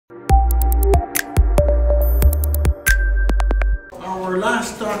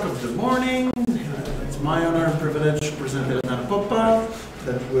last talk of the morning. It's my honor and privilege to present Elena Popa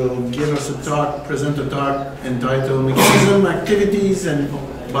that will give us a talk, present a talk entitled Mechanism, Activities, and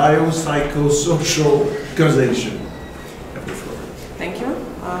Biopsychosocial Causation. Thank you.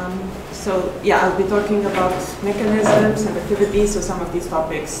 I'll be talking about mechanisms and activities, so some of these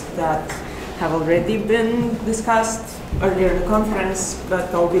topics that have already been discussed earlier in the conference,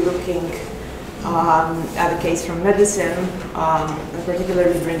 but I'll be looking at a case from medicine, and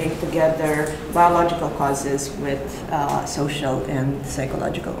particularly bringing together biological causes with social and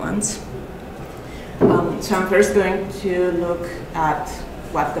psychological ones. So I'm first going to look at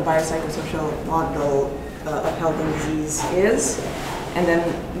what the biopsychosocial model of health and disease is, and then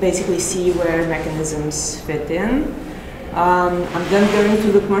basically see where mechanisms fit in. I'm then going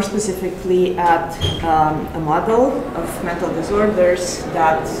to look more specifically at a model of mental disorders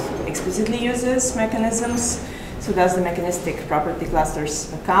that explicitly uses mechanisms, so that's the mechanistic property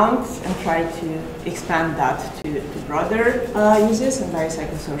clusters account, and try to expand that to broader uses and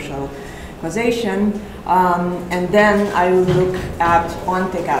biopsychosocial causation. And then I will look at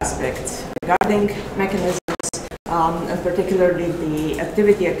ontic aspects regarding mechanisms, and particularly the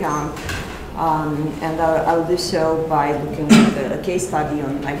activity account. And I'll do so by looking at a case study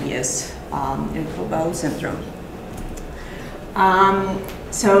on IBS, irritable bowel syndrome.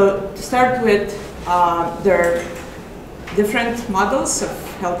 So to start with, there are different models of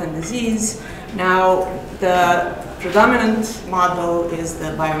health and disease. Now, the predominant model is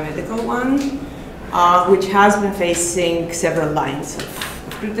the biomedical one, which has been facing several lines of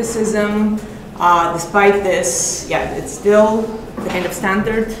criticism. Despite this, it's still the kind of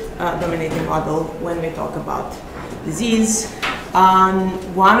standard dominating model when we talk about disease.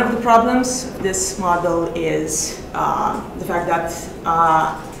 One of the problems of this model is the fact that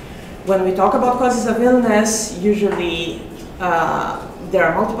when we talk about causes of illness, usually there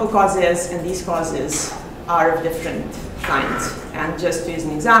are multiple causes, and these causes are of different kinds. And just to use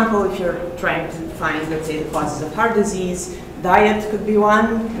an example, if you're trying to find, let's say, the causes of heart disease, diet could be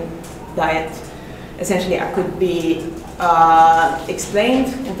one, and diet essentially could be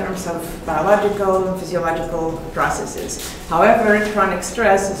explained in terms of biological and physiological processes. However, chronic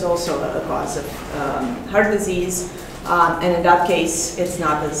stress is also a cause of heart disease, and in that case, it's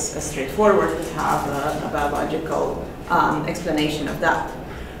not as straightforward to have a biological explanation of that.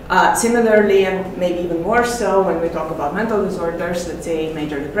 Similarly, and maybe even more so, when we talk about mental disorders, let's say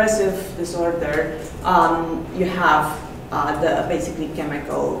major depressive disorder, you have the basically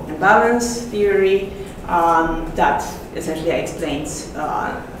chemical imbalance theory that essentially explains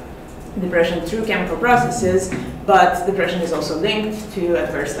depression through chemical processes, but depression is also linked to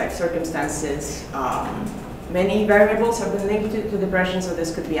adverse life circumstances. Many variables have been linked to depression, so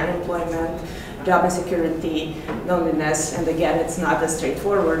this could be unemployment, job insecurity, loneliness, and again, it's not as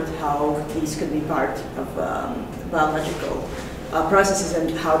straightforward how these could be part of biological processes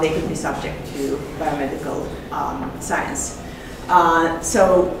and how they could be subject to biomedical science.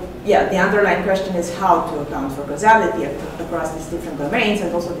 The underlying question is how to account for causality across these different domains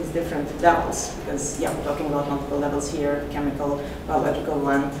and also these different levels, because we're talking about multiple levels here: chemical, biological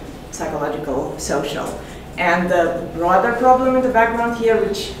one, psychological, social. And the broader problem in the background here,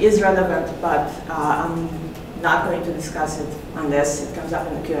 which is relevant, but I'm not going to discuss it unless it comes up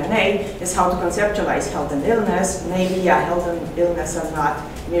in the Q&A, is how to conceptualize health and illness. Maybe health and illness are not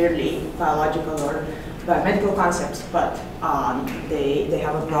merely biological or biomedical concepts, but they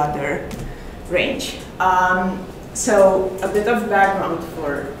have a broader range. So a bit of background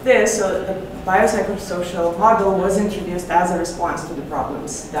for this. So the biopsychosocial model was introduced as a response to the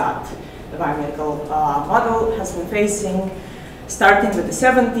problems that the biomedical model has been facing, starting with the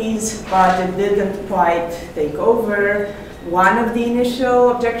 70s, but it didn't quite take over. One of the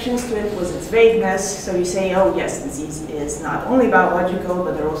initial objections to it was its vagueness. So you say, oh yes, disease is not only biological,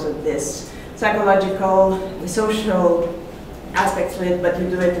 but there are also this psychological, the social aspects to it, but you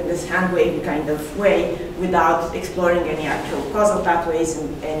do it in this hand-wavy kind of way without exploring any actual causal pathways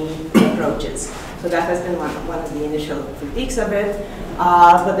and any approaches. So that has been one of the initial critiques of it.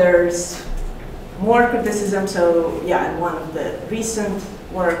 But there's more criticism. So in one of the recent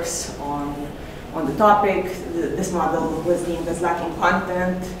works on the topic, this model was deemed as lacking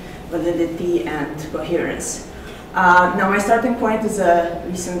content, validity, and coherence. Now, my starting point is a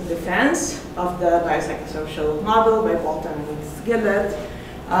recent defense of the biopsychosocial model by Bolton and Gillett.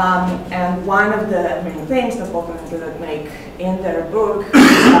 And one of the main claims that Bolton and Gillett make in their book is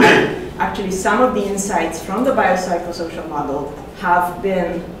that actually some of the insights from the biopsychosocial model have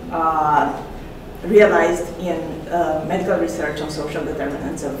been realized in medical research on social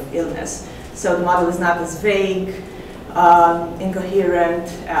determinants of illness. So the model is not as vague. incoherent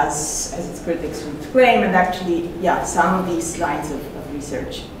as its critics would claim, and actually, yeah, some of these lines of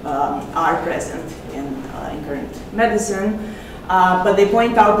research are present in current medicine, but they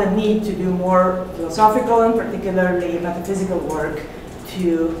point out the need to do more philosophical and particularly metaphysical work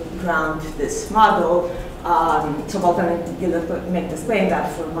to ground this model. So Bolton and Gillett make this claim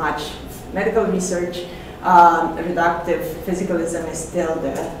that for much medical research, reductive physicalism is still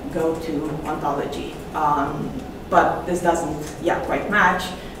the go-to ontology. But this doesn't quite match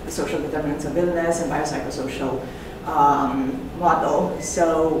the social determinants of illness and biopsychosocial model,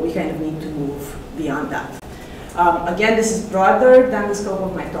 so we kind of need to move beyond that. Again, this is broader than the scope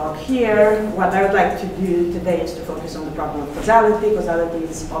of my talk here. What I would like to do today is to focus on the problem of causality. Causality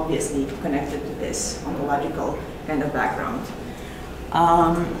is obviously connected to this ontological kind of background.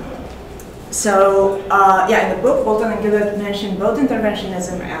 In the book, Bolton and Gillett mentioned both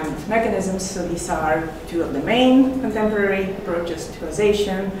interventionism and mechanisms, so these are two of the main contemporary approaches to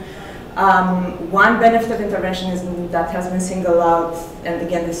causation. One benefit of interventionism that has been singled out, and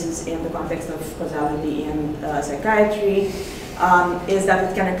again this is in the context of causality in psychiatry, is that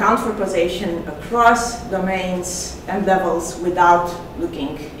it can account for causation across domains and levels without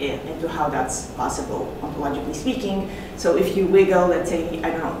looking into how that's possible, ontologically speaking. So if you wiggle, let's say, I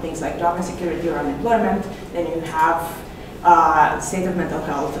don't know, things like job insecurity or unemployment, then you have state of mental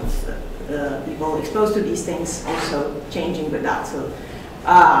health of people exposed to these things also changing with that. So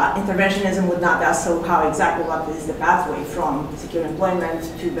interventionism would not ask, so how exactly, what is the pathway from secure employment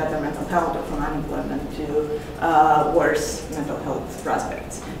to better mental health, or from unemployment to worse mental health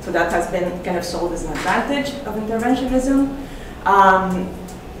prospects. So that has been kind of sold as an advantage of interventionism.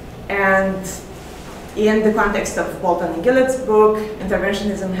 And in the context of Bolton and Gillett's book,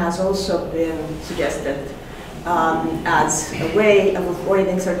 interventionism has also been suggested as a way of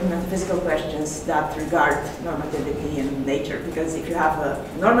avoiding certain metaphysical questions that regard normativity in nature. Because if you have a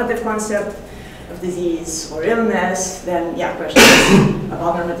normative concept of disease or illness, then questions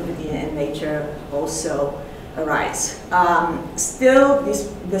about normativity in nature also arise. Still,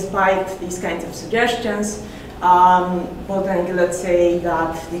 despite these kinds of suggestions, Bolton and Gillett say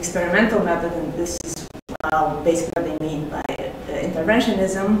that the experimental method, and this is basically what they mean by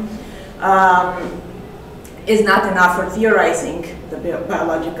interventionism, is not enough for theorizing the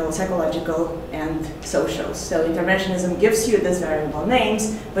biological, psychological, and social. So interventionism gives you these variable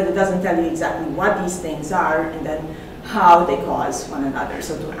names, but it doesn't tell you exactly what these things are and then how they cause one another.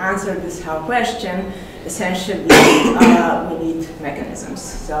 So to answer this how question, essentially we need mechanisms.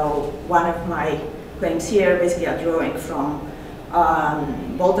 So one of my claims here, basically a drawing from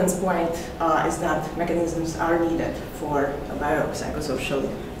Bolton's point, is that mechanisms are needed for a biopsychosocial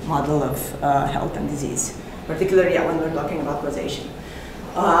model of health and disease, particularly when we're talking about causation.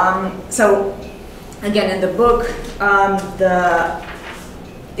 So again, in the book, the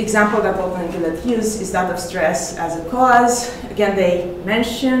example that Bolton and Gillett use is that of stress as a cause. Again, they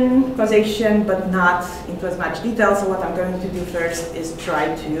mention causation, but not into as much detail. So what I'm going to do first is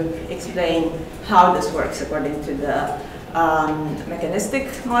try to explain how this works according to the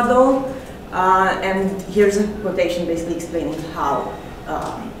mechanistic model. And here's a quotation basically explaining how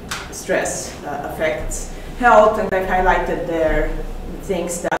stress affects health, and I've highlighted there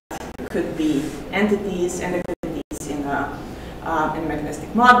things that could be entities and activities in a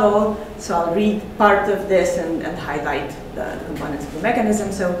mechanistic model. So I'll read part of this and highlight the components of the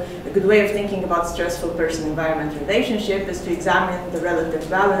mechanism. So a good way of thinking about stressful person-environment relationship is to examine the relative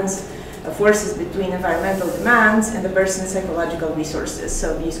balance of forces between environmental demands and the person's psychological resources.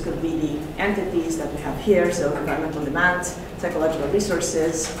 So these could be the entities that we have here, so environmental demands, psychological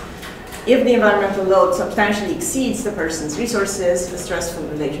resources. If the environmental load substantially exceeds the person's resources, a stressful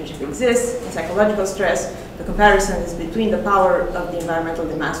relationship exists. In psychological stress, the comparison is between the power of the environmental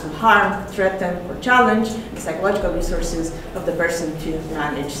demands to harm, threaten, or challenge the psychological resources of the person to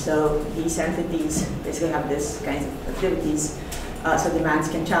manage. So these entities basically have this kind of activities. So demands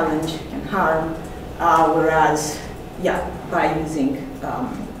can challenge, can harm, whereas, by using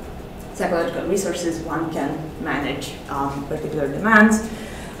psychological resources, one can manage particular demands.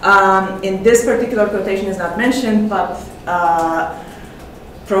 In this particular quotation is not mentioned, but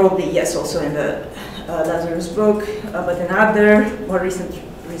probably yes, also in the Lazarus book, but in other more recent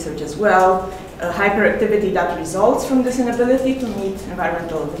research as well, hyperactivity that results from this inability to meet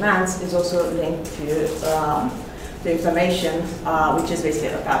environmental demands is also linked to inflammation, which is basically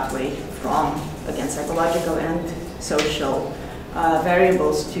a pathway from, again, psychological and social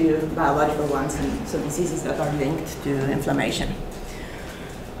variables to biological ones, and so diseases that are linked to inflammation.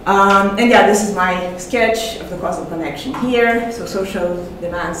 And yeah, this is my sketch of the causal connection here. So social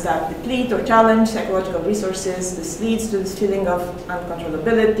demands that deplete or challenge psychological resources. This leads to this feeling of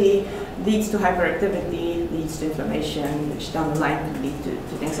uncontrollability, leads to hyperactivity, leads to inflammation, which down the line could lead to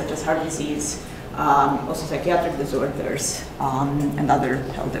things such as heart disease, also psychiatric disorders, and other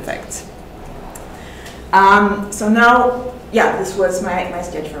health effects. So now, yeah, this was my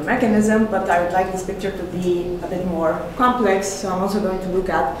sketch for mechanism, but I would like this picture to be a bit more complex, so I'm also going to look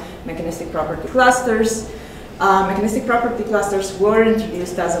at mechanistic property clusters. Mechanistic property clusters were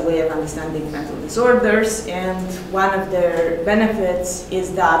introduced as a way of understanding mental disorders, and one of their benefits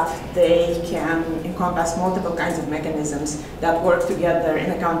is that they can encompass multiple kinds of mechanisms that work together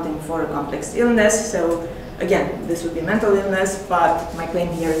in accounting for a complex illness. So again, this would be mental illness, but my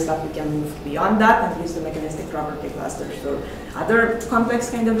claim here is that we can move beyond that and use the mechanistic property clusters for other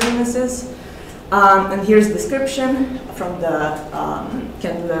complex kind of illnesses. And here's a description from the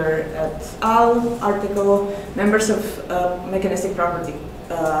Kendler et al. Article. Members of mechanistic property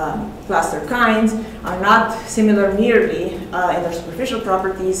cluster kinds are not similar merely in their superficial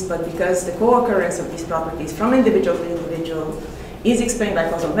properties, but because the co-occurrence of these properties from individual to individual is explained by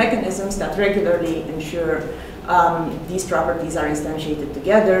causal mechanisms that regularly ensure these properties are instantiated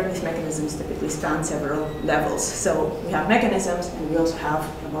together. These mechanisms typically span several levels. So we have mechanisms, and we also have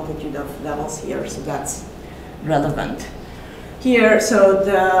a multitude of levels here, so that's relevant. Here, so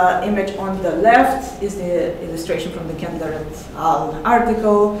the image on the left is the illustration from the Kendler et al.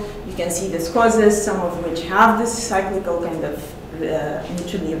 Article. You can see these causes, some of which have this cyclical kind of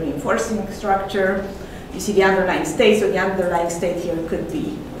mutually reinforcing structure. You see the underlying state, so the underlying state here could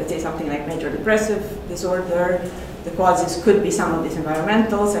be, let's say, something like major depressive disorder. The causes could be some of these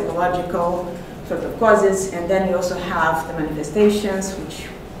environmental, psychological sort of causes, and then you also have the manifestations, which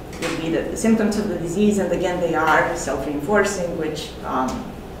would be the symptoms of the disease, and again, they are self-reinforcing, which,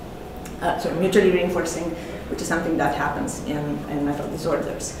 mutually reinforcing, which is something that happens in mental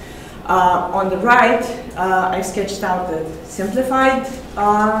disorders. On the right, I've sketched out a simplified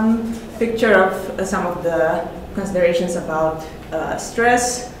picture of some of the considerations about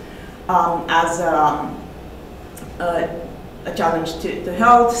stress as a challenge to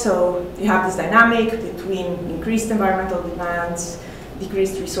health. So you have this dynamic between increased environmental demands,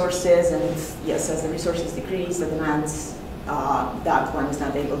 decreased resources, and yes, as the resources decrease, the demands that one is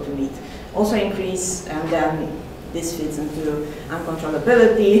not able to meet also increase, and then this feeds into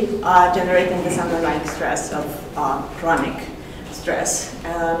uncontrollability, generating this underlying stress of chronic stress.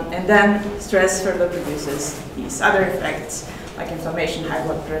 And then stress further produces these other effects like inflammation, high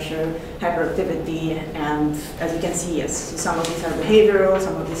blood pressure, hyperactivity, and as you can see, yes, some of these are behavioral,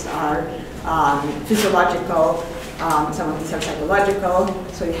 some of these are physiological, some of these are psychological.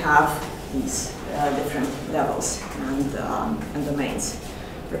 So you have these different levels and domains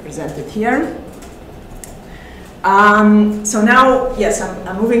represented here. So now, yes,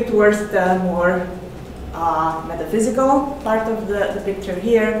 I'm moving towards the more metaphysical part of the picture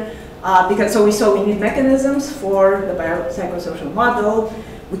here, because we need mechanisms for the biopsychosocial model.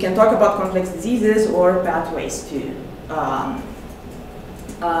 We can talk about complex diseases or pathways to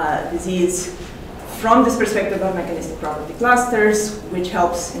disease from this perspective of mechanistic property clusters, which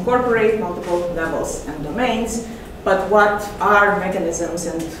helps incorporate multiple levels and domains. But what are mechanisms,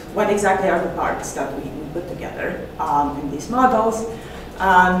 and what exactly are the parts that we put together in these models?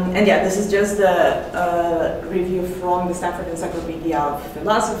 And yeah, this is just a review from the Stanford Encyclopedia of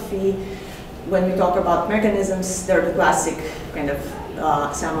Philosophy. When we talk about mechanisms, they're the classic kind of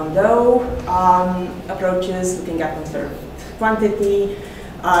Salmon-Doe approaches, looking at conserved quantity.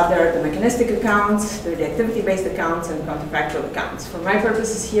 There are the mechanistic accounts, there are the activity-based accounts, and counterfactual accounts. For my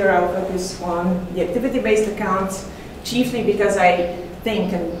purposes here, I'll focus on the activity-based accounts, chiefly because I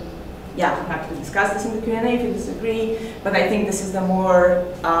think, and yeah, I'm happy to discuss this in the Q&A if you disagree, but I think this is the more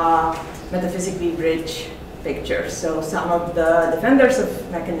metaphysically rich picture. So some of the defenders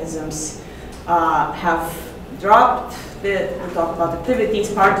of mechanisms have dropped the talk about activities,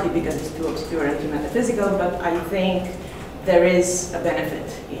 partly because it's too obscure and too metaphysical, but I think there is a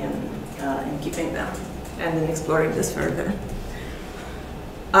benefit in keeping them and in exploring this further.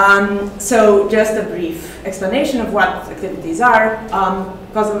 So just a brief explanation of what activities are.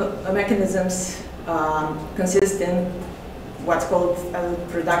 Causal mechanisms consist in what's called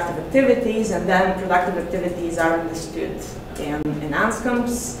productive activities, and then productive activities are understood in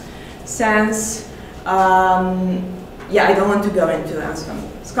Anscombe's sense. Yeah, I don't want to go into Anscombe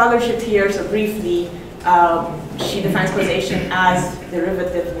scholarship here, so briefly, she defines causation as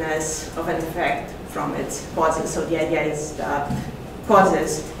derivativeness of an effect from its causes. So the idea is that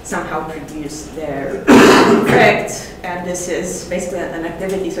causes somehow produce their effect, and this is basically an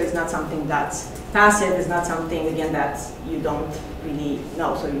activity, so it's not something that's passive, it's not something, again, that you don't really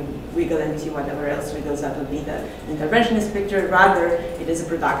know, so you wiggle and you see whatever else wiggles, that would be the interventionist picture. Rather, it is a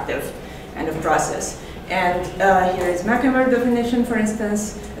productive kind of process. And here is Mechanism definition, for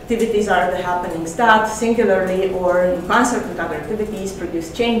instance. Activities are the happenings that, singularly or in concert with other activities,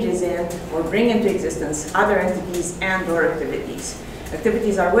 produce changes in or bring into existence other entities and or activities.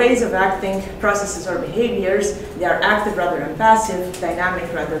 Activities are ways of acting, processes or behaviors. They are active rather than passive,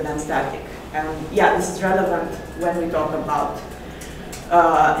 dynamic rather than static. And yeah, this is relevant when we talk about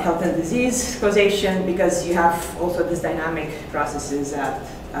health and disease causation, because you have also these dynamic processes at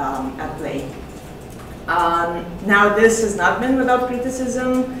play. Now, this has not been without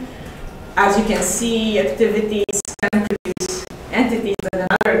criticism. As you can see, activities can produce entities and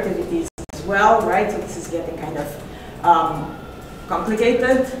other activities as well, right? So this is getting kind of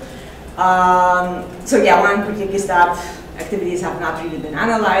complicated. So yeah, one critique is that activities have not really been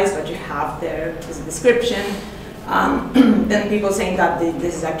analyzed. What you have there is a description. Then people saying that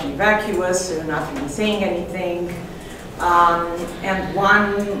this is actually vacuous, so you're not really saying anything. And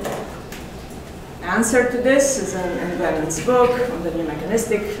one answer to this is in Glennon's book on the new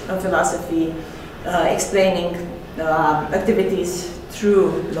mechanistic philosophy, explaining activities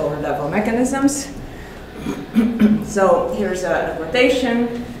through lower level mechanisms. So here's a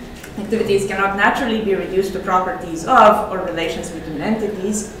quotation. Activities cannot naturally be reduced to properties of or relations between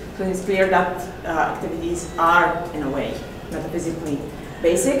entities. So it's clear that activities are, in a way, metaphysically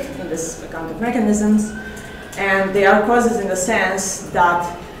basic in this account of mechanisms. And they are causes in the sense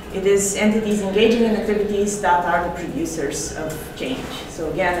that it is entities engaging in activities that are the producers of change. So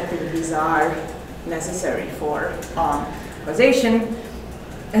again, activities are necessary for causation.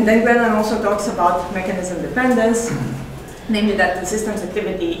 And then Glennon also talks about mechanism dependence, namely that the system's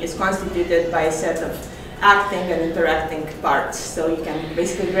activity is constituted by a set of acting and interacting parts. So you can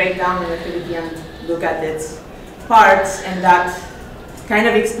basically break down an activity and look at its parts, and that kind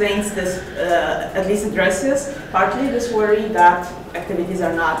of explains this, at least addresses partly this worry that activities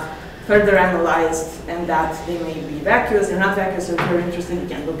are not further analyzed and that they may be vacuous. They're not vacuous, so if you're interested, you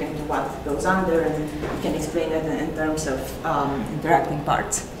can look into what goes on there and you can explain it in terms of interacting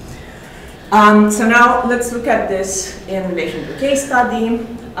parts. So now let's look at this in relation to a case study.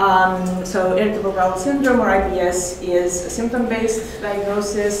 So irritable bowel syndrome, or IBS, is a symptom-based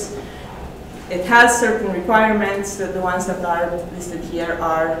diagnosis. It has certain requirements. The ones that are listed here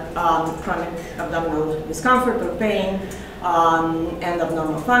are chronic abdominal discomfort or pain and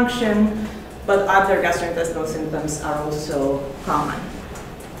abnormal function, but other gastrointestinal symptoms are also common.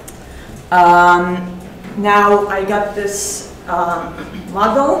 Now I got this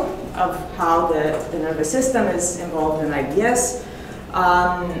model of how the nervous system is involved in IBS.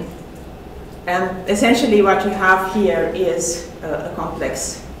 And essentially what you have here is a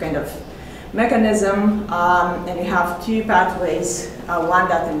complex kind of mechanism, and you have two pathways, one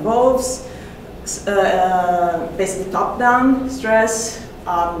that involves basically top-down stress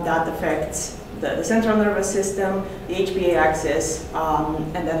that affects the central nervous system, the HPA axis,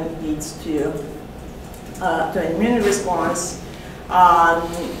 and then leads to an immune response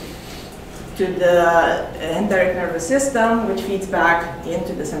to the enteric nervous system, which feeds back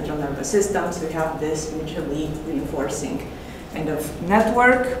into the central nervous system. So we have this mutually reinforcing kind of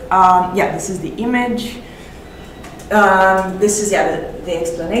network. Yeah, this is the image. This is the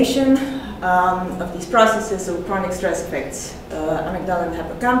explanation of these processes. So chronic stress affects amygdala and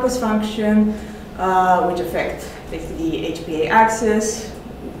hippocampus function, which affect basically the HPA axis,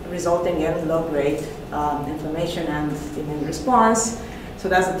 resulting in low-grade inflammation and immune response. So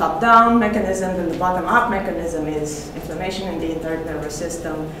that's the top-down mechanism, and the bottom-up mechanism is inflammation in the enteric nervous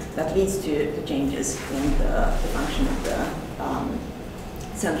system that leads to changes in the function of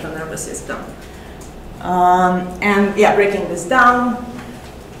the central nervous system. And yeah, breaking this down,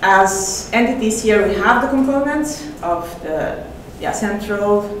 as entities here we have the components of the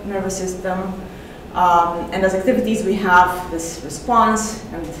central nervous system, and as activities we have this response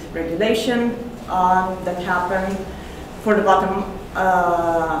and regulation that happen. For the bottom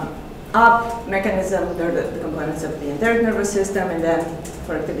up mechanism, they're the components of the enteric nervous system, and then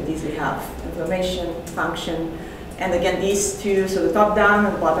for activities we have inflammation, function, and again these two, so the top down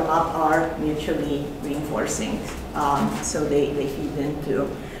and the bottom up, are mutually reinforcing, so they feed into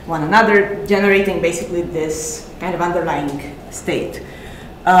one another, generating basically this kind of underlying state.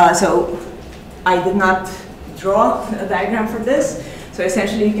 So I did not draw a diagram for this, so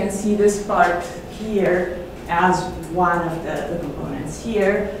essentially you can see this part here as one of the components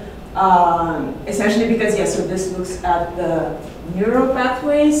here. Essentially because, yes, so this looks at the neural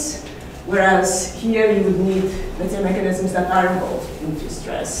pathways, whereas here you would need, let's say, mechanisms that are involved into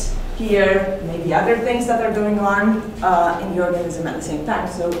stress. Here, maybe other things that are going on in the organism at the same time.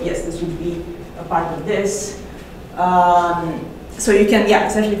 So yes, this would be a part of this. So you can, yeah,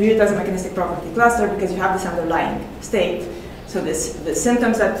 essentially view it as a mechanistic property cluster because you have this underlying state. So the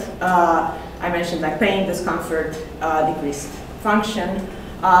symptoms that I mentioned, like pain, discomfort, decreased function,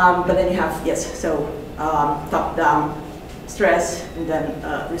 but then you have, yes, so top-down stress, and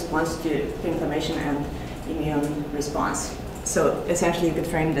then response to inflammation and immune response. So essentially you could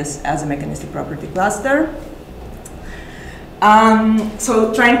frame this as a mechanistic property cluster.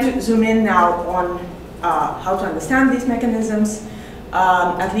 So trying to zoom in now on how to understand these mechanisms,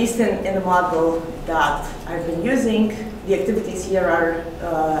 at least in the model that I've been using, the activities here are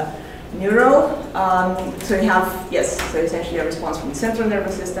neural. So you have, yes, so essentially a response from the central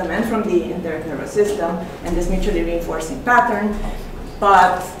nervous system and from the indirect nervous system, and this mutually reinforcing pattern.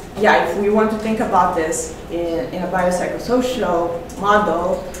 But yeah, if we want to think about this in a biopsychosocial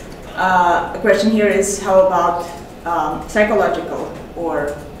model, the question here is how about psychological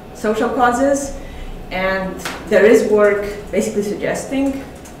or social causes? And there is work basically suggesting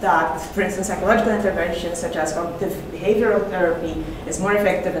that, for instance, psychological interventions such as cognitive behavioral therapy is more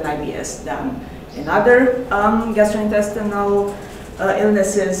effective in IBS than in other gastrointestinal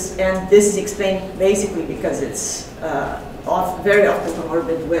illnesses, and this is explained basically because it's very often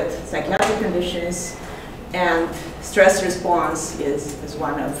comorbid with psychiatric conditions, and stress response is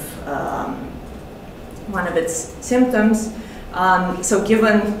one of its symptoms. So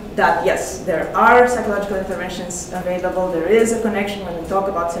given that, yes, there are psychological interventions available, there is a connection when we talk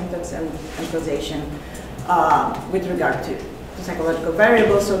about symptoms and causation with regard to psychological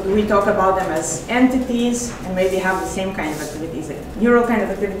variables. So do we talk about them as entities and maybe have the same kind of activities, like neural kind of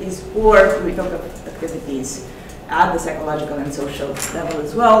activities, or do we talk of activities at the psychological and social level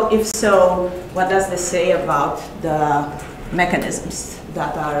as well? If so, what does this say about the mechanisms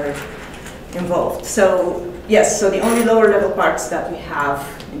that are involved? So yes, so the only lower level parts that we have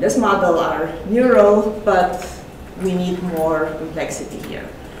in this model are neural, but we need more complexity here.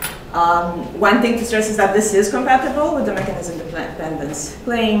 One thing to stress is that this is compatible with the mechanism dependence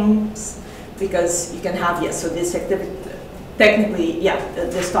claims, because you can have, yes, so this activity, technically, yeah,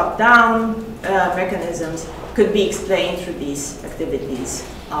 this top-down mechanisms could be explained through these activities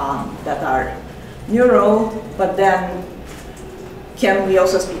that are neural, but then can we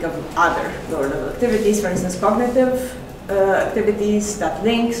also speak of other lower level activities, for instance, cognitive activities that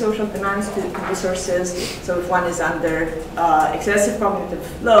link social demands to resources? So if one is under excessive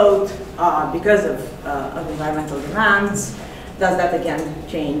cognitive load because of environmental demands, does that again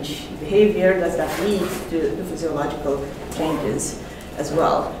change behavior? Does that lead to physiological changes as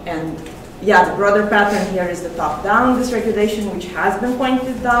well? And yeah, the broader pattern here is the top-down dysregulation, which has been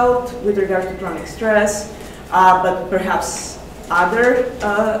pointed out with regard to chronic stress, but perhaps other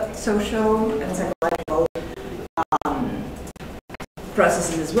social and psychological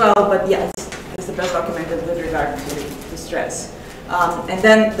processes as well. But yeah, it's the best documented with regard to stress. And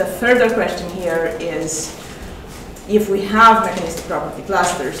then the further question here is, if we have mechanistic property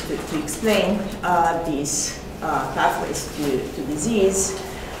clusters to explain these pathways to disease,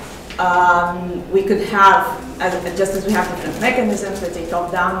 we could have, just as we have different mechanisms, let's say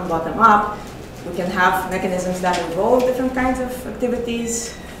top-down and bottom-up, we can have mechanisms that involve different kinds of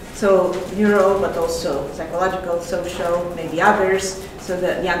activities, so neural, but also psychological, social, maybe others. So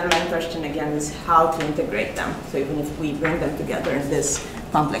the underlying question again is how to integrate them, so even if we bring them together in this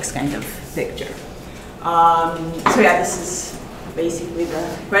complex kind of picture. So yeah, this is basically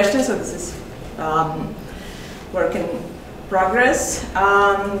the question. So this is work in progress.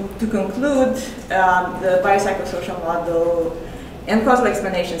 To conclude, the biopsychosocial model and causal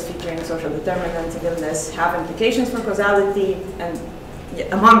explanations featuring social determinants of illness have implications for causality, and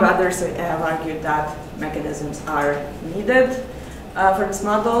among others, I have argued that mechanisms are needed for this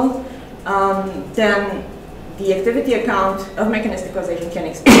model. Then the activity account of mechanistic causation can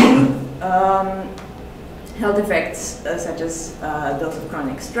explain health effects such as those of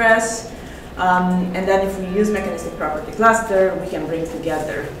chronic stress. And then if we use mechanistic property cluster, we can bring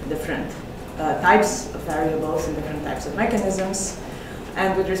together different types of variables and different types of mechanisms.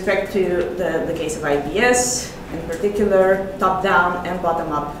 And with respect to the case of IBS, in particular, top-down and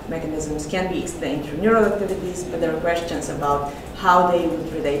bottom-up mechanisms can be explained through neural activities, but there are questions about how they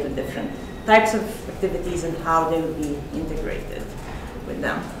would relate to different types of activities and how they would be integrated with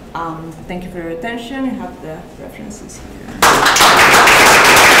them. Thank you for your attention. I have the references here.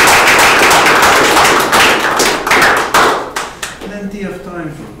 plenty of time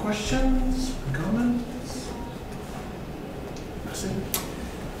for questions, comments. Nothing?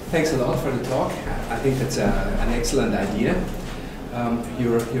 Thanks a lot for the talk. I think that's an excellent idea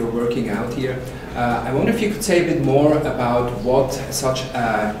you're working out here. I wonder if you could say a bit more about what such,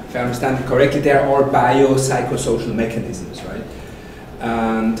 if I understand it correctly, there are biopsychosocial mechanisms, right?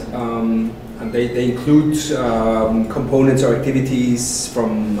 And they include components or activities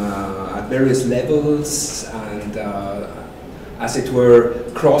from at various levels and, as it were,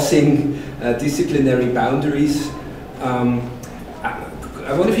 crossing disciplinary boundaries.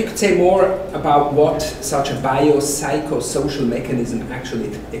 I wonder if you could say more about what such a biopsychosocial mechanism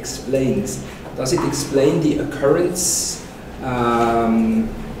actually explains. Does it explain the occurrence,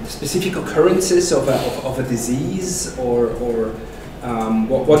 specific occurrences of a disease, or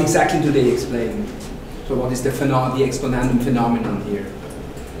what exactly do they explain? So what is the exponendum phenomenon here?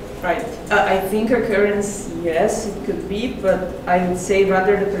 Right. I think occurrence, yes, it could be, but I would say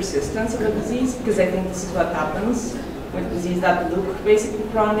rather the persistence of a disease, because I think this is what happens with disease that look basically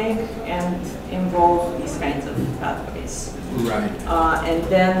chronic and involve these kinds of pathways. Right. And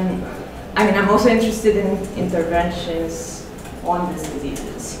then, I mean, I'm also interested in interventions on these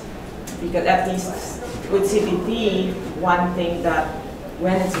diseases, because at least with CBT, one thing that,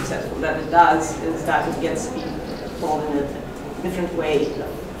 when it's successful, that it does, is that it gets people in a different way of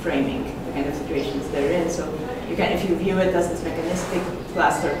framing the kind of situations they're in. So you can, if you view it as this mechanistic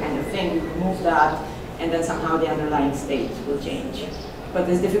cluster kind of thing, you remove that, and then somehow the underlying state will change. But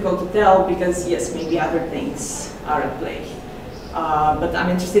it's difficult to tell because, yes, maybe other things are at play. But I'm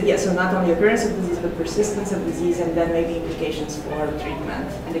interested, yes, so not only occurrence of disease, but persistence of disease, and then maybe implications for treatment,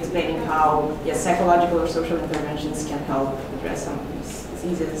 and explaining how, yes, psychological or social interventions can help address some of these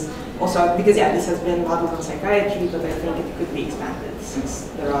diseases. Also, because, yeah, this has been modeled on psychiatry, but I think it could be expanded since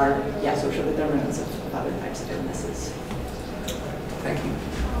there are, yeah, social determinants of other types of illnesses. Thank you.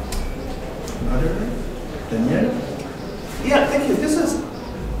 Another? Danielle? Yeah, thank you. This is,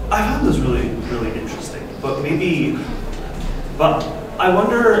 I found this really, really interesting, but I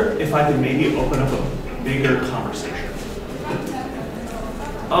wonder if I could maybe open up a bigger conversation.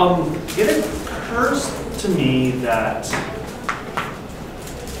 It occurs to me that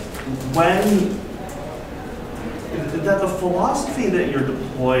the philosophy that you're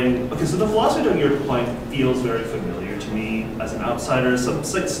deploying, okay, so the philosophy that you're deploying feels very familiar to me as an outsider. So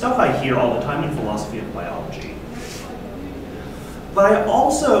it's like stuff I hear all the time in philosophy of biology. But I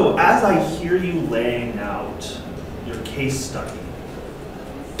also, as I hear you laying out your case study,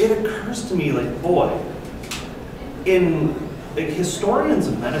 it occurs to me like, boy, historians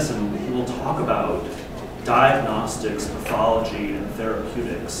of medicine will talk about diagnostics, pathology, and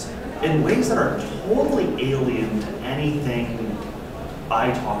therapeutics in ways that are totally alien to anything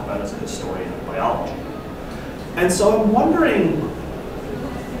I talk about as a historian of biology. And so I'm wondering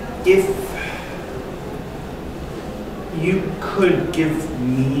if you could give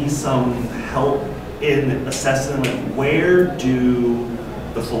me some help in assessing, like, where do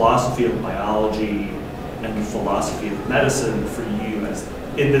the philosophy of biology and the philosophy of medicine for you, as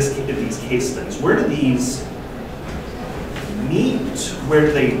in these case studies, where do these meet? Where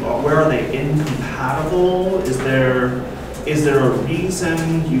are they incompatible? Is there a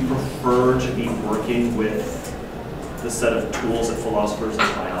reason you prefer to be working with the set of tools that philosophers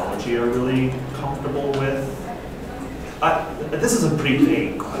of biology are really comfortable with? This is a pretty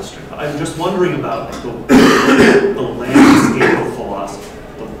vague question. I'm just wondering about the landscape of philosophy.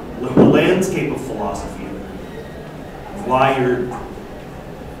 The landscape of philosophy. Why you're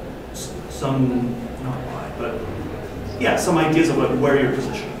some ideas about where you're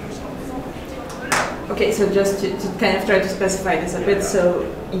positioning yourself. Okay, so just to kind of try to specify this a bit, so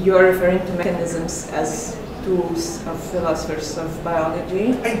you're referring to mechanisms as tools of philosophers of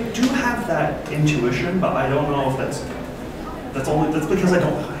biology? I do have that intuition, but I don't know if that's because I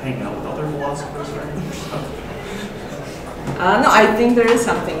don't hang out with other philosophers very much. No, I think there is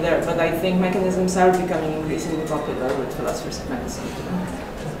something there, but I think mechanisms are becoming increasingly popular with philosophers of medicine too.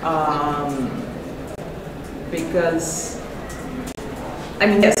 Because, I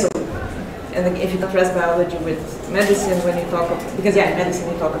mean, yes, so, and if you contrast biology with medicine, when you talk because in medicine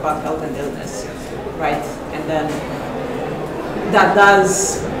you talk about health and illness, right? And then that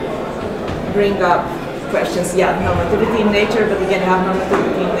does bring up questions, normativity in nature, but again, you have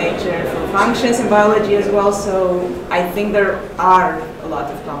normativity in nature for functions in biology as well, so I think there are a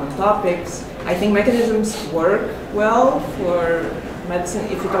lot of common topics. I think mechanisms work well for medicine.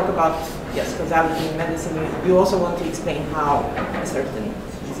 If you talk about, causality in medicine, you also want to explain how a certain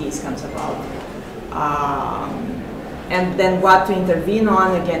disease comes about. And then what to intervene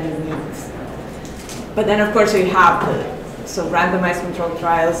on, again, you need. But then, of course, you have the so randomized controlled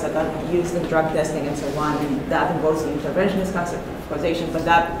trials that are used in drug testing and so on, and that involves the interventionist concept of causation, but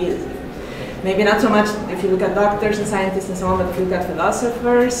that is maybe not so much if you look at doctors and scientists and so on, but if you look at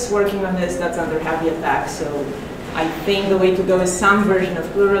philosophers working on this, that's under heavy attack. So I think the way to go is some version of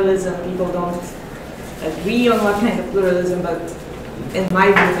pluralism. People don't agree on what kind of pluralism, but in my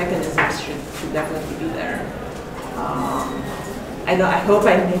view, mechanisms should definitely be there. I hope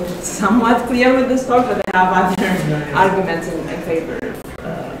I made it somewhat clear with this talk, but I have other arguments in favor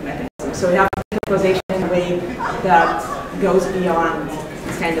of mechanisms. So we have causation in a way that goes beyond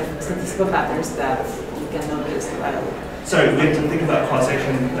this kind of statistical patterns that you can notice. Sorry, we have to think about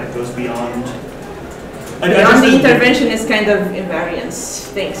causation that goes beyond. Beyond the interventionist kind of invariance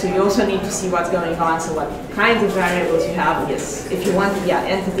thing. So you also need to see what's going on. So what kinds of variables you have. Yes, if you want,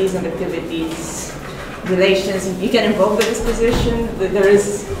 entities and activities, relations, you can invoke the disposition. There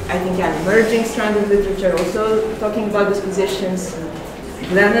is, I think, an emerging strand of literature also talking about dispositions.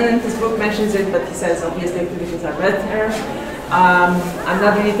 Elena in his book mentions it, but he says obviously activities are better. I'm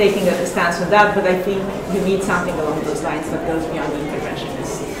not really taking a stance on that, but I think you need something along those lines that goes beyond the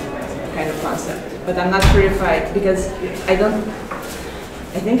interventionist kind of concept. But I'm not sure if because I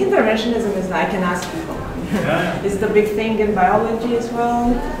think interventionism is, I can ask people. Is it a big thing in biology as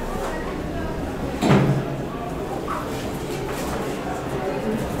well?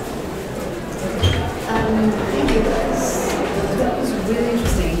 Thank you guys. That was really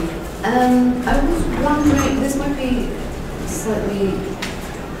interesting. I was wondering, this might be slightly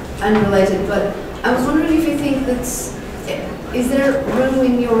unrelated, but I was wondering if you think is there room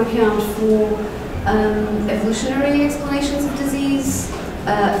in your account for evolutionary explanations of disease,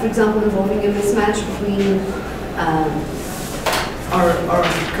 for example, involving a mismatch between our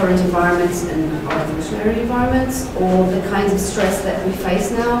current environments and our evolutionary environments, or the kinds of stress that we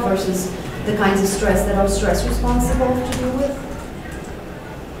face now versus the kinds of stress that our stress response evolved to deal with?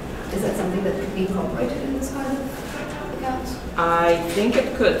 Is that something that could be incorporated in this kind of account? I think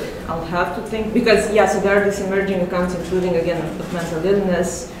it could. I'll have to think, because so there are these emerging accounts, including again of mental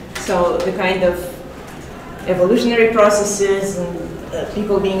illness. So the kind of evolutionary processes and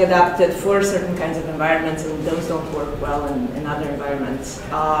people being adapted for certain kinds of environments, and those don't work well in other environments.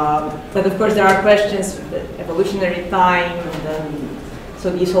 But of course there are questions, evolutionary time, and then so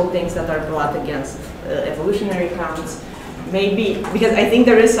these whole things that are brought against evolutionary accounts. Maybe, because I think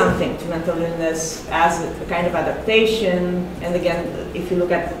there is something to mental illness as a kind of adaptation. And again, if you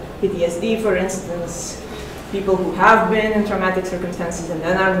look at PTSD, for instance, people who have been in traumatic circumstances and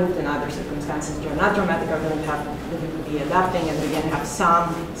then are moved in other circumstances which are not traumatic are going to have difficulty adapting, and again have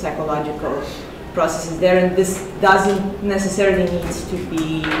some psychological processes there. And this doesn't necessarily need to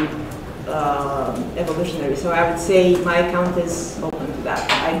be evolutionary. So I would say my account is open to that.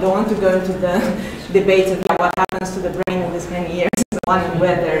 I don't want to go into the debates of what happens to the brain in this many years and so on, and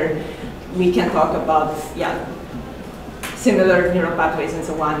whether we can talk about similar neural pathways and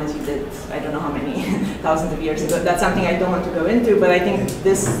so on as you did, I don't know how many thousands of years ago. That's something I don't want to go into, but I think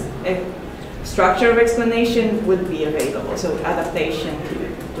this structure of explanation would be available. So adaptation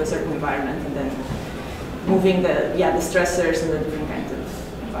to a certain environment, and then moving the stressors and the different kinds of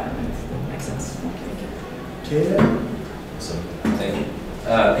environments. That makes sense. Thank you. Awesome. Thank you.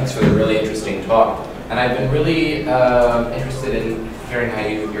 Thanks for the really interesting talk. And I've been really interested in hearing how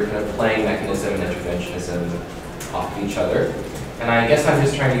you're kind of playing mechanism and interventionism off of each other. And I guess I'm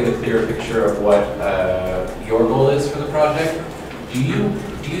just trying to get a clearer picture of what your goal is for the project. Do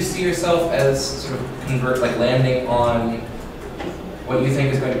you see yourself as sort of landing on what you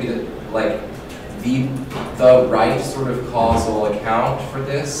think is going to be the right sort of causal account for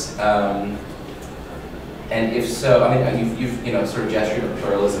this? And if so, I mean, you've sort of gestured at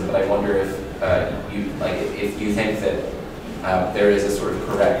pluralism, but I wonder if if you think that there is a sort of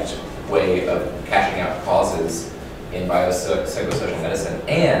correct way of cashing out causes in biopsychosocial medicine,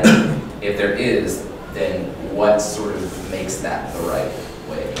 and if there is, then what sort of makes that the right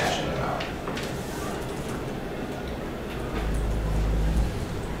way of cashing them out?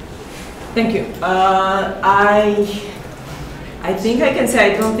 Thank you. I think I can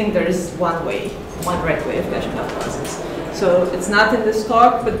say I don't think there is one right way of cashing out causes. So it's not in this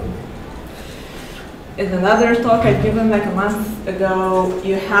talk, but in another talk I've given like a month ago,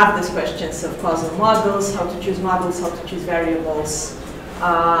 you have these questions of causal models, how to choose models, how to choose variables,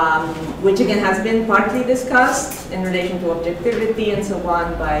 which again has been partly discussed in relation to objectivity and so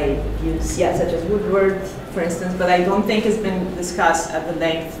on by views, such as Woodward, for instance, but I don't think it's been discussed at the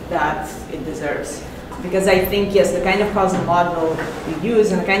length that it deserves. Because I think, yes, the kind of causal model you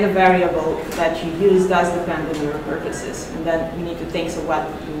use and the kind of variable that you use does depend on your purposes. And then we need to think, so what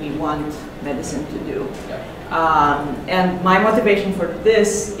do we want medicine to do? And my motivation for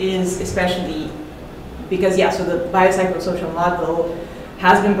this is especially because, yeah, so the biopsychosocial model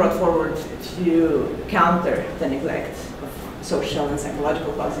has been brought forward to counter the neglect of social and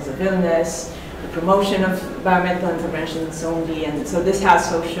psychological causes of illness, the promotion of biomedical interventions only, and so this has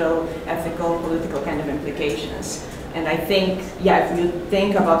social, ethical, political kind of implications. And I think, yeah, if you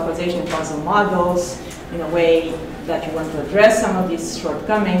think about causation and causal models in a way that you want to address some of these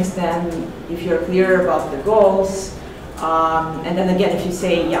shortcomings, then if you're clear about the goals, and then again, if you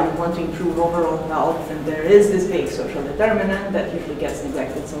say, yeah, we want to improve overall health, and there is this big social determinant that usually gets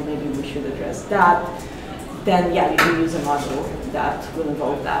neglected, so maybe we should address that, then yeah, you do use a model that will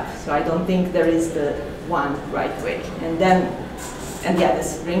involve that. So I don't think there is the one right way. And yeah,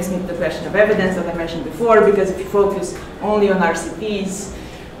 this brings me to the question of evidence that I mentioned before, because if you focus only on RCTs,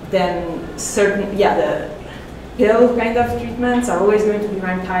 then the pill kind of treatments are always going to be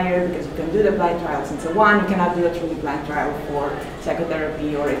ranked higher because you can do the blind trials and so on. You cannot do a truly blind trial for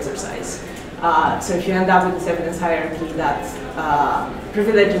psychotherapy or exercise. So if you end up with this evidence hierarchy that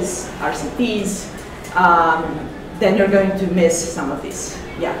privileges RCTs, then you're going to miss some of these,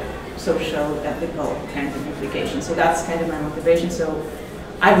 social, ethical kind of implications. So that's kind of my motivation. So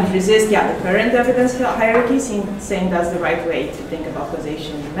I would resist, the current evidence hierarchy, saying that's the right way to think about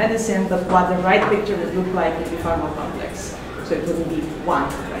causation in medicine, but what the right picture would look like would be far more complex. So it wouldn't be one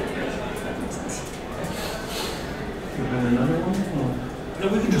right way, if that makes sense. You have another one? No,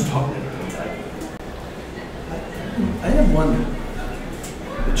 we can just talk later. I have one,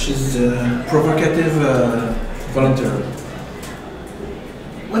 which is provocative voluntarily.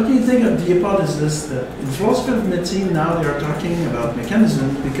 What do you think of the hypothesis that in philosophy of medicine now they are talking about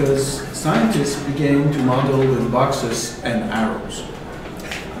mechanisms because scientists began to model with boxes and arrows?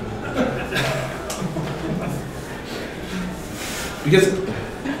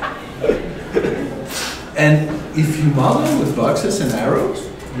 And if you model with boxes and arrows,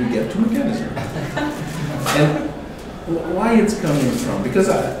 you get to mechanism. And why it's coming from? Because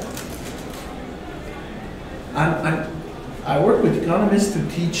I work with economists to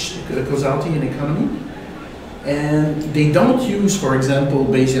teach causality in economy, and they don't use, for example,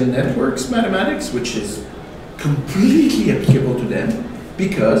 Bayesian networks mathematics, which is completely applicable to them,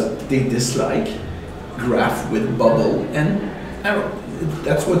 because they dislike graph with bubble and arrow.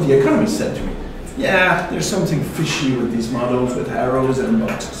 That's what the economist said to me. Yeah, there's something fishy with these models with arrows and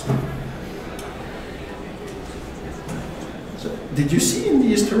boxes. So, did you see in the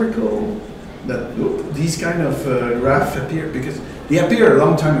historical that these kind of graphs appear, because they appeared a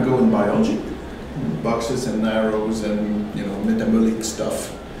long time ago in biology, boxes and arrows and metabolic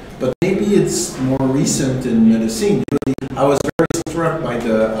stuff, but maybe it's more recent in medicine. I was very struck by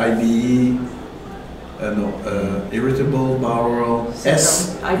the IBE, irritable bowel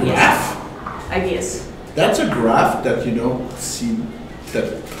graph. IBS. That's a graph that see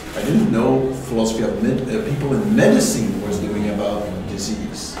that I didn't know philosophy of people in medicine was doing about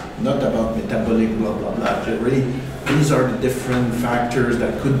disease, not about metabolic blah blah blah. Really, these are the different factors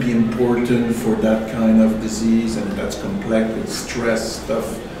that could be important for that kind of disease, and that's complex with stress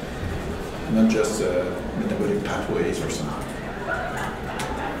stuff, not just metabolic pathways or something.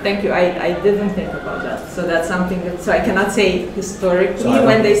 Thank you. I didn't think about that. So that's something that, so I cannot say historically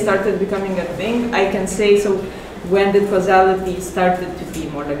when they started becoming a thing. I can say, so when the causality started to be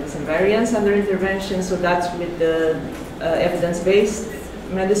more like this invariance under intervention, so that's with the evidence-based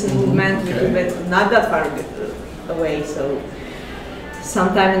medicine movement, not that far away, so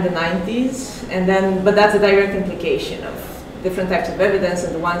sometime in the 90s, and then, but that's a direct implication of different types of evidence,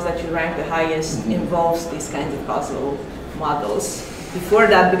 and the ones that you rank the highest involves these kinds of causal models. Before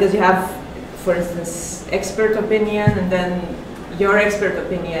that, because you have, for instance, expert opinion, and then your expert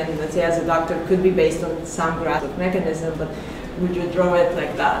opinion, let's say as a doctor, could be based on some grasp of mechanism, but would you draw it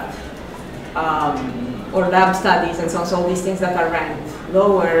like that? Or lab studies and so on, so all these things that are ranked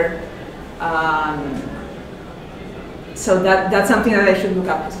lower. So that's something that I should look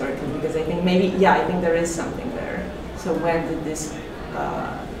up historically, because I think maybe, I think there is something there. So when did these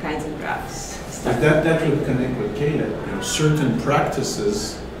kinds of graphs start? That would connect with Caleb. Certain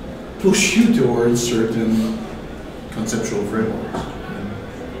practices push you towards certain conceptual frameworks.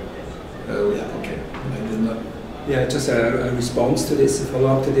 Okay. I did not. Yeah, just a response to this, a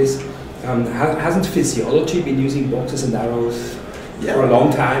follow-up to this. Hasn't physiology been using boxes and arrows for a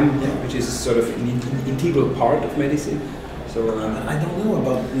long time, which is sort of an integral part of medicine? So I don't know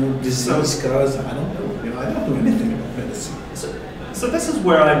about disease cause. I don't know. I don't know anything about medicine. So this is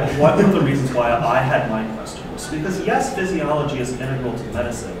where one of the reasons why I had my question was because yes, physiology is integral to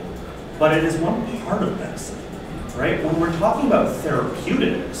medicine, but it is one part of medicine, right? When we're talking about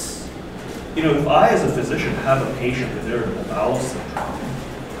therapeutics, you know, if I as a physician have a patient with irritable bowel syndrome,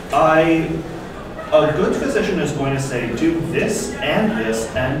 a good physician is going to say, do this and this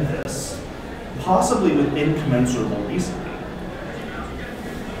and this, possibly with incommensurable reasoning,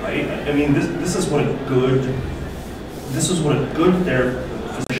 right? I mean, this is what a good physician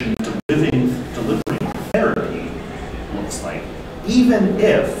delivering therapy looks like. Even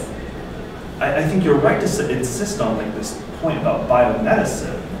if, I think you're right to insist on like this point about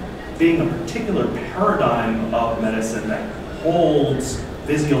biomedicine being a particular paradigm of medicine that holds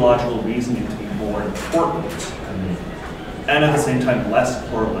physiological reasoning to be more important and at the same time less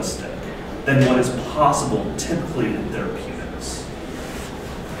pluralistic than what is possible typically in therapeutics.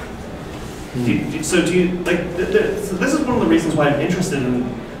 So this is one of the reasons why I'm interested in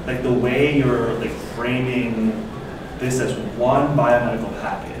like the way you're like framing this as one biomedical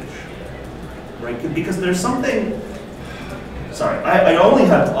package, right? Because there's something, sorry, I only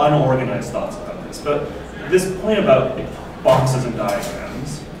have unorganized thoughts about this, but this point about boxes and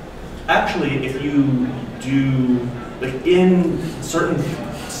diagrams, actually if you do, like in certain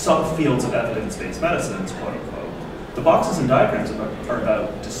subfields of evidence-based medicine, quote unquote, the boxes and diagrams are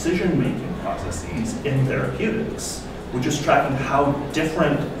about decision-making processes in therapeutics, which is tracking how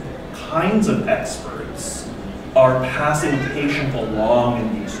different kinds of experts are passing a patient along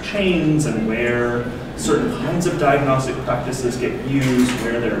in these chains and where certain kinds of diagnostic practices get used,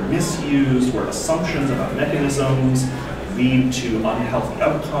 where they're misused, where assumptions about mechanisms lead to unhealthy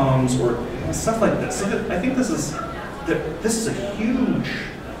outcomes, or stuff like this. So I think this is a huge.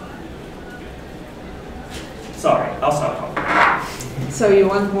 Sorry, I'll stop talking. So you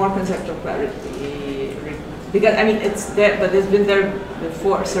want more conceptual clarity, because I mean it's there, but it's been there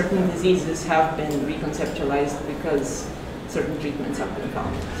before. Certain diseases have been reconceptualized because certain treatments have been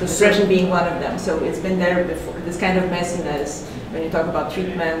found. So depression being one of them. So it's been there before. This kind of messiness when you talk about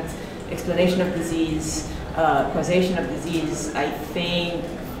treatment, explanation of disease, causation of disease. I think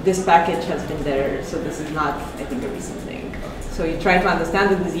this package has been there. So this is not, I think, a recent thing. So you try to understand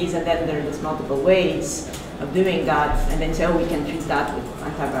the disease, and then there are just multiple ways of doing that, and then say, oh, we can treat that with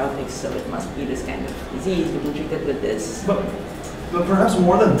antibiotics, so it must be this kind of disease. We can treat it with this. But perhaps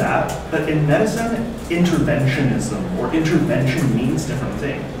more than that, but in medicine, interventionism or intervention means different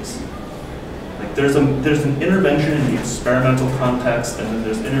things. Like there's an intervention in the experimental context, and then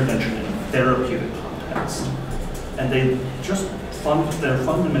there's intervention in a therapeutic context, and they're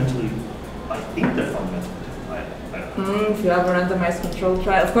fundamentally, I think they're fundamentally different. If you have a randomized control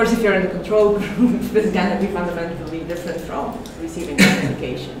trial, of course, if you're in the control group, it's going to be fundamentally different from receiving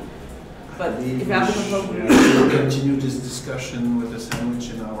medication. But if you have the control group, we'll continue this discussion with a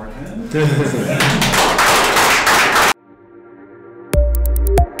sandwich in our hand.